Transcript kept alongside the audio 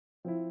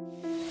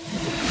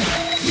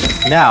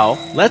Now,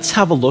 let's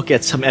have a look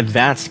at some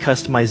advanced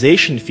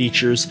customization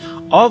features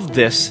of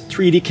this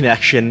 3D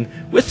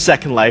connection with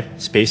Second Life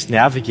Space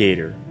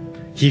Navigator.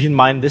 Keep in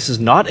mind this is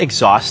not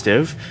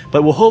exhaustive,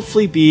 but will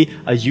hopefully be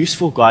a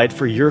useful guide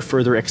for your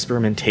further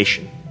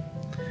experimentation.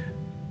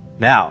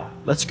 Now,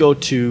 let's go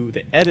to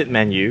the Edit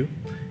menu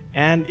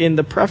and in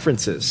the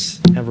Preferences.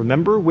 And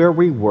remember where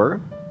we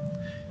were?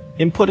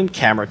 Input and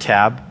Camera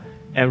tab,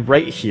 and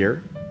right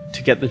here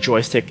to get the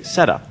joystick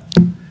set up.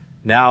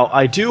 Now,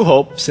 I do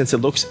hope, since it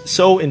looks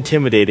so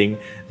intimidating,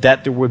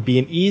 that there would be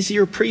an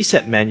easier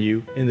preset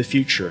menu in the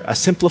future. A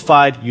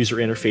simplified user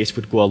interface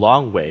would go a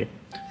long way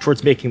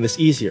towards making this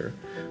easier.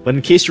 But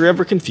in case you're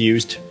ever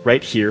confused,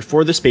 right here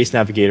for the Space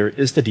Navigator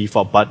is the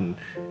default button,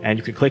 and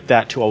you can click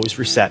that to always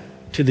reset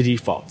to the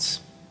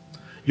defaults.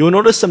 You'll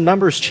notice some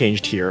numbers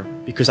changed here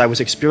because I was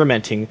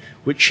experimenting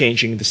with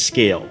changing the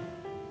scale.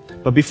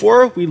 But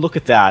before we look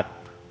at that,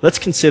 let's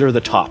consider the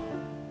top.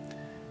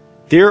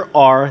 There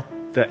are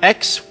the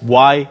X,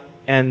 Y,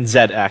 and Z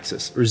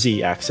axis, or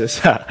Z axis.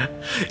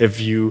 If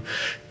you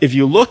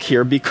look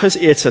here, because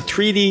it's a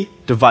 3D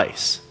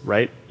device,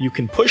 right? You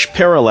can push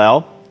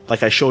parallel,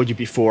 like I showed you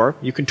before.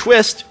 You can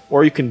twist,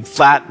 or you can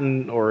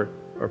flatten, or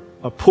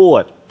pull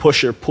it,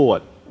 push or pull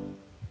it.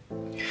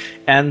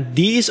 And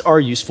these are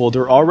useful.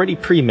 They're already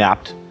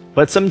pre-mapped,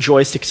 but some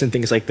joysticks and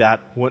things like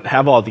that won't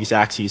have all these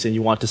axes, and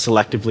you want to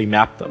selectively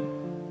map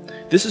them.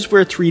 This is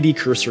where 3D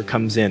cursor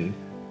comes in,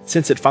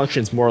 since it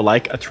functions more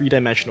like a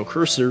three-dimensional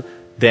cursor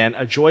than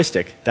a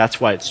joystick. That's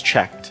why it's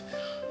checked.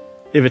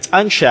 If it's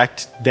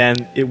unchecked, then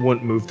it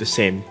won't move the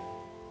same.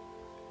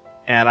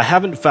 And I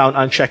haven't found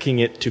unchecking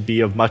it to be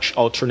of much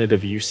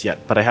alternative use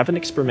yet, but I haven't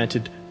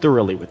experimented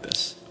thoroughly with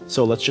this.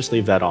 So let's just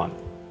leave that on.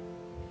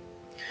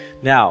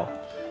 Now,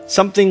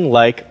 something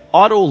like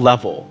auto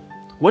level.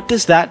 What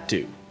does that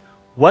do?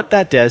 What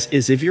that does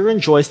is if you're in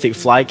joystick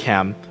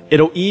flycam,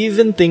 it'll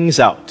even things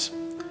out.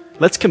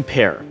 Let's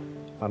compare.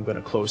 I'm going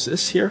to close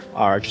this here,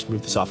 or just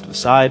move this off to the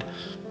side.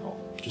 Oh,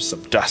 just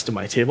some dust on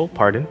my table,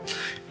 pardon.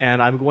 And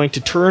I'm going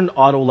to turn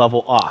auto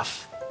level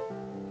off.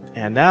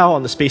 And now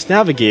on the Space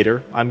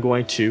Navigator, I'm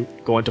going to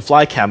go into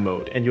flycam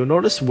mode. And you'll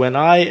notice when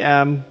I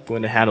am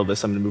going to handle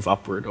this, I'm going to move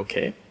upward,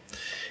 okay?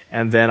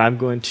 And then I'm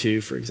going to,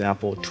 for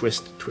example,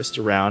 twist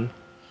around.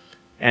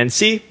 And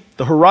see,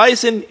 the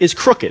horizon is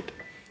crooked,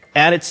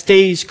 and it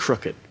stays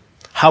crooked.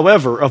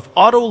 However, if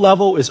auto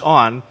level is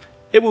on,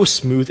 it will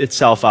smooth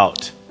itself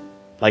out.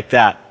 Like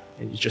that.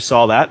 And you just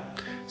saw that.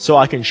 So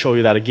I can show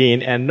you that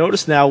again. And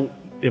notice now,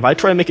 if I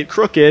try to make it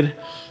crooked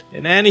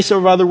in any sort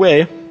of other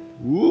way,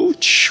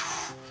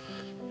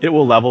 it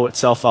will level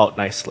itself out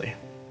nicely.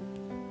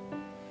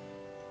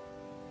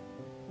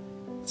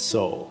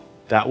 So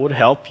that would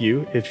help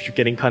you if you're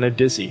getting kind of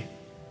dizzy.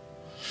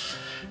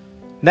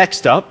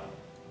 Next up,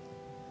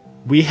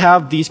 we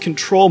have these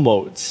control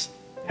modes.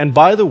 And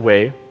by the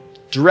way,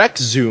 direct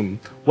zoom,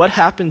 what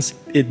happens,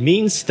 it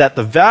means that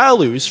the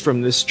values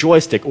from this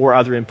joystick or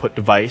other input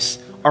device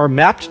are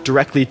mapped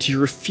directly to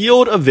your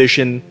field of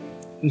vision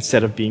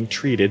instead of being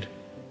treated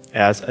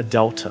as a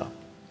delta.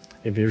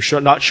 If you're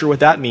not sure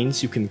what that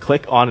means, you can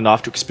click on and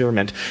off to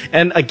experiment.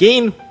 And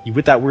again,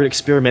 with that word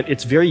experiment,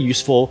 it's very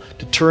useful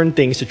to turn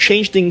things, to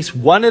change things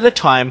one at a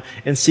time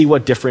and see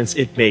what difference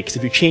it makes.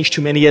 If you change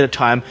too many at a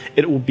time,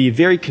 it will be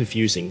very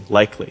confusing,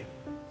 likely.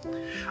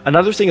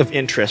 Another thing of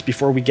interest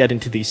before we get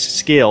into these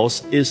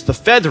scales is the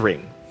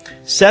feathering.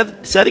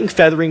 Setting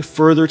feathering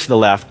further to the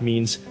left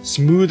means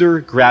smoother,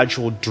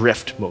 gradual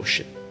drift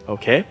motion.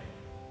 Okay?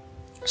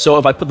 So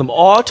if I put them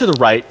all to the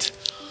right,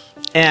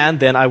 and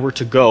then I were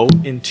to go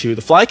into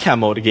the flycam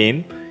mode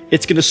again,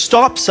 it's going to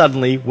stop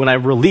suddenly when I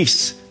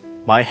release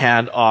my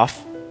hand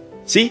off.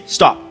 See?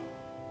 Stop.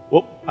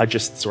 Whoop, I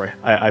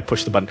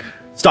pushed the button.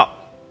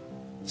 Stop.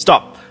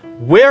 Stop.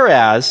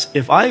 Whereas,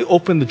 if I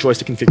open the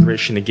joystick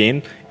configuration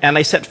again, and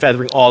I set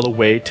feathering all the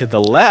way to the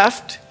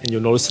left, and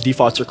you'll notice the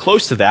defaults are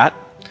close to that,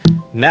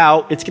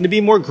 now it's going to be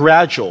more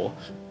gradual.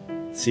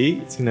 See?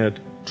 It's going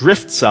to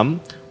drift some,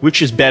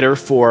 which is better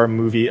for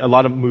a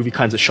lot of movie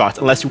kinds of shots,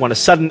 unless you want a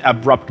sudden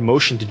abrupt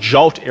motion to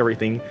jolt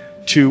everything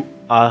to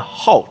a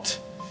halt.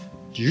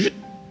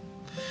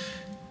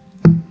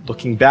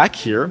 Looking back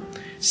here,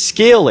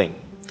 scaling.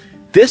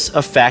 This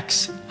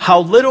affects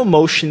how little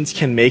motions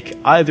can make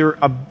either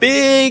a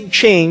big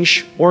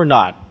change or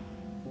not.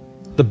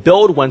 The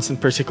build ones in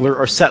particular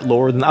are set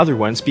lower than other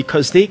ones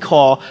because they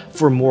call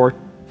for more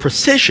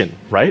precision,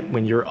 right?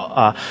 When you're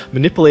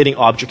manipulating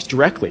objects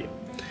directly.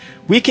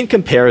 We can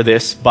compare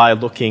this by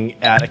looking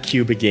at a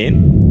cube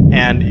again.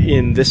 And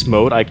in this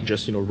mode, I can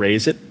just,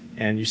 raise it.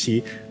 And you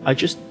see, I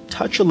just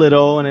touch a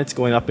little and it's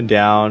going up and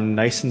down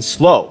nice and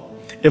slow.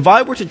 If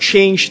I were to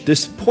change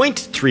this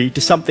 0.3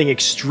 to something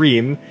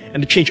extreme,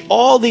 and to change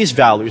all these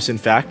values, in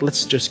fact,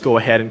 let's just go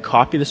ahead and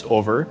copy this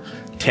over.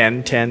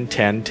 10, 10,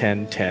 10,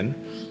 10,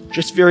 10.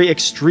 Just very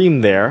extreme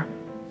there.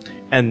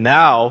 And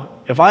now,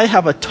 if I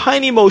have a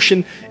tiny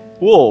motion,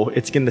 whoa,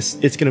 it's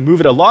gonna move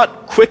it a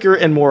lot quicker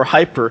and more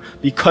hyper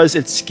because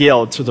it's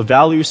scaled, so the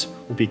values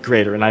will be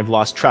greater, and I've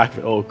lost track of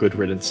it. Oh, good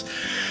riddance.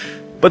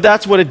 But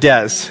that's what it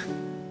does.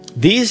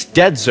 These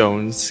dead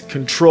zones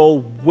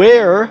control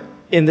where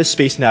in the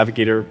Space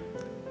Navigator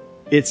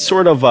it's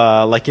sort of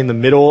like in the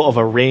middle of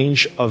a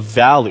range of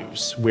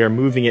values where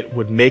moving it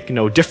would make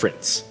no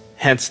difference,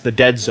 hence the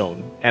dead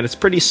zone. And it's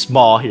pretty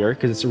small here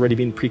because it's already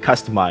been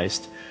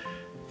pre-customized.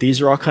 These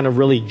are all kind of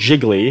really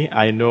jiggly.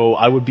 I know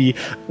I would be,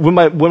 when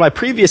my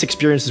previous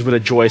experiences with a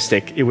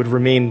joystick, it would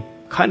remain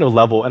kind of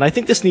level. And I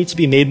think this needs to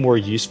be made more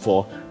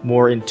useful,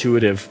 more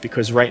intuitive,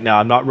 because right now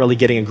I'm not really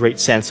getting a great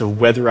sense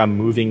of whether I'm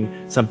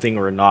moving something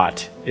or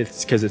not.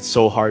 It's because it's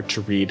so hard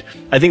to read.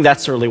 I think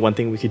that's certainly one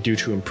thing we could do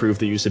to improve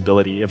the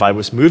usability. If I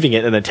was moving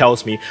it and it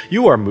tells me,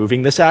 you are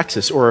moving this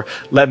axis, or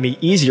let me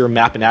easier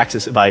map an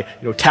axis if I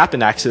tap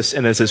an axis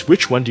and then it says,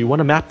 which one do you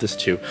want to map this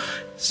to?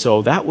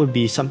 So that would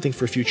be something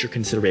for future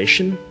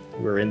consideration.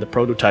 We're in the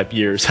prototype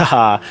years.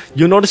 Haha.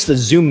 You'll notice the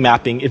zoom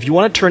mapping. If you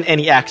want to turn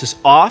any axis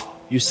off,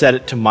 you set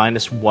it to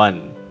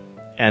 -1.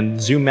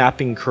 And zoom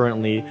mapping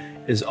currently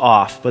is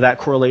off, but that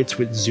correlates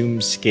with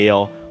zoom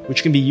scale,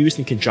 which can be used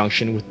in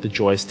conjunction with the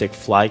joystick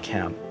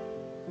flycam.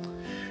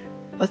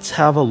 Let's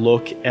have a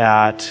look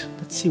at,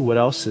 let's see what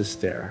else is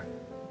there.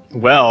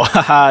 Well,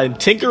 in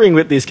tinkering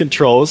with these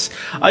controls,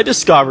 I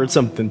discovered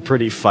something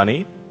pretty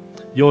funny.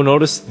 You'll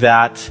notice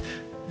that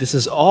this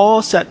is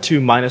all set to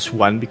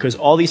 -1 because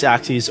all these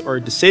axes are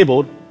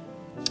disabled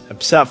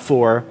except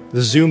for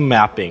the zoom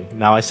mapping.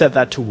 Now I set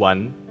that to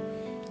 1.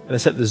 And I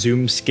set the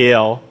zoom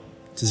scale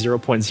to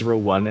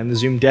 0.01 and the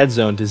zoom dead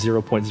zone to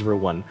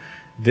 0.01.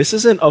 This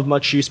isn't of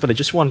much use, but I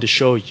just wanted to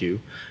show you.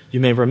 You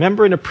may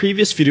remember in a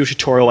previous video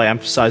tutorial I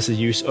emphasized the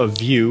use of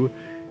view,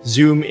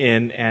 zoom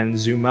in, and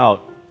zoom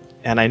out.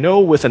 And I know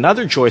with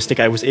another joystick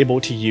I was able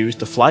to use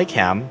the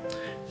flycam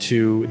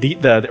to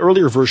the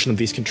earlier version of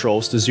these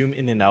controls to zoom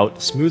in and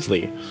out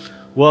smoothly.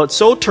 Well, it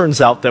so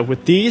turns out that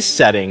with these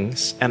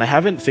settings, and I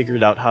haven't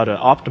figured out how to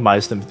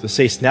optimize them with the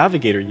Space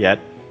Navigator yet,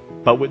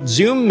 but with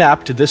zoom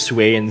mapped this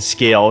way and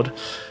scaled,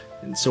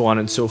 and so on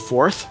and so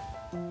forth,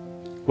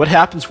 what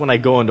happens when I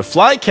go into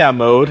flycam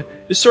mode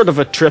is sort of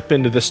a trip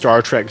into the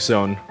Star Trek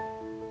zone.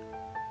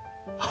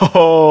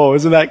 Oh,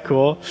 isn't that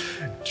cool?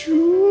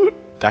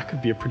 That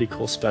could be a pretty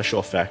cool special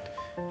effect.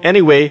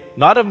 Anyway,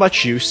 not of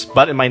much use,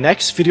 but in my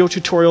next video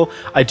tutorial,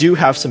 I do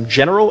have some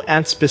general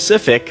and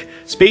specific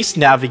Space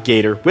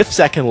Navigator with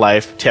Second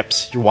Life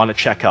tips you want to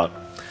check out.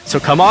 So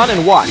come on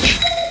and watch.